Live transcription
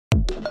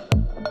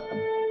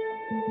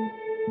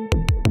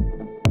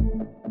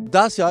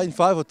Dacia in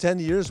 5 or 10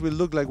 years will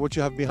look like what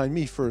you have behind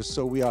me first.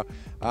 So we are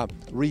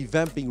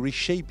revamping,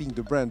 reshaping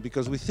the brand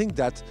because we think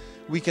that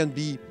we can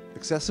be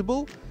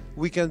accessible,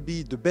 we can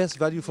be the best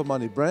value for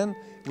money brand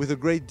with a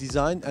great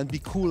design and be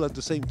cool at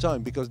the same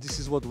time, because this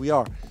is what we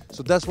are.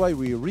 So that's why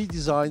we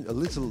redesigned a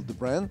little the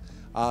brand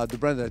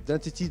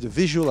identity, the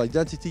visual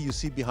identity you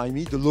see behind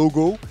me, the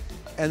logo,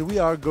 and we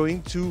are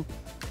going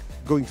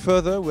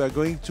further. We are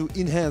going to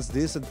enhance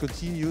this and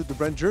continue the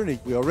brand journey.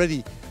 We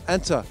already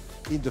enter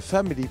in the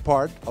family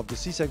part of the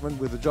C segment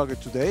with the Jogger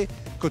today,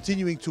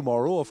 continuing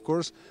tomorrow, of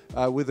course,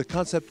 with the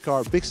concept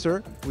car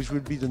Bigster, which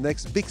will be the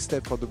next big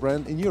step for the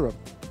brand in Europe.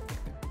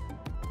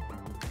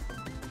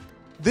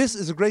 This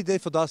is a great day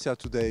for Dacia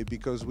today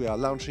because we are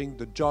launching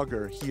the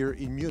Jogger here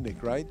in Munich,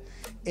 right?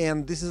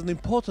 And this is an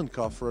important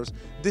car for us.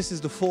 This is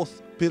the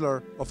fourth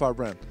pillar of our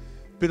brand.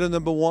 Pillar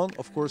number one,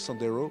 of course,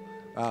 Sandero,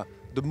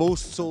 the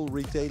most sold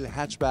retail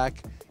hatchback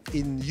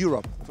in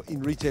Europe,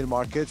 in retail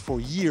market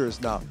for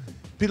years now.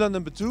 Pillar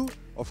number two,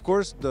 of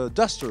course, the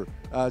Duster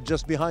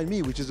just behind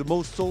me, which is the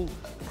most sold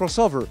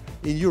crossover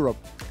in Europe.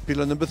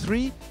 Pillar number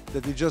three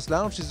that we just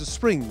launched is the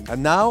Spring.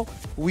 And now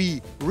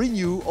we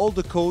renew all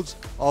the codes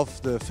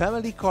of the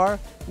family car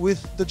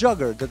with the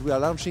Jogger that we are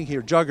launching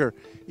here. Jogger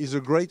is a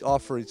great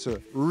offer. It's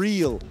a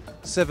real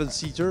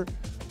 7-seater,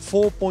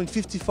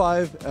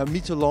 4.55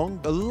 meter long,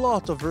 a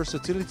lot of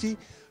versatility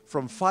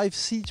from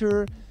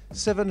 5-seater,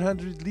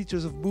 700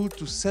 liters of boot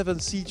to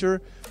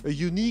 7-seater, a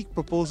unique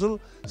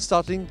proposal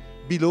starting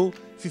below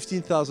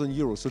 15,000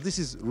 euros. So this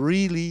is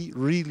really,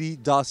 really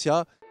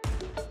Dacia.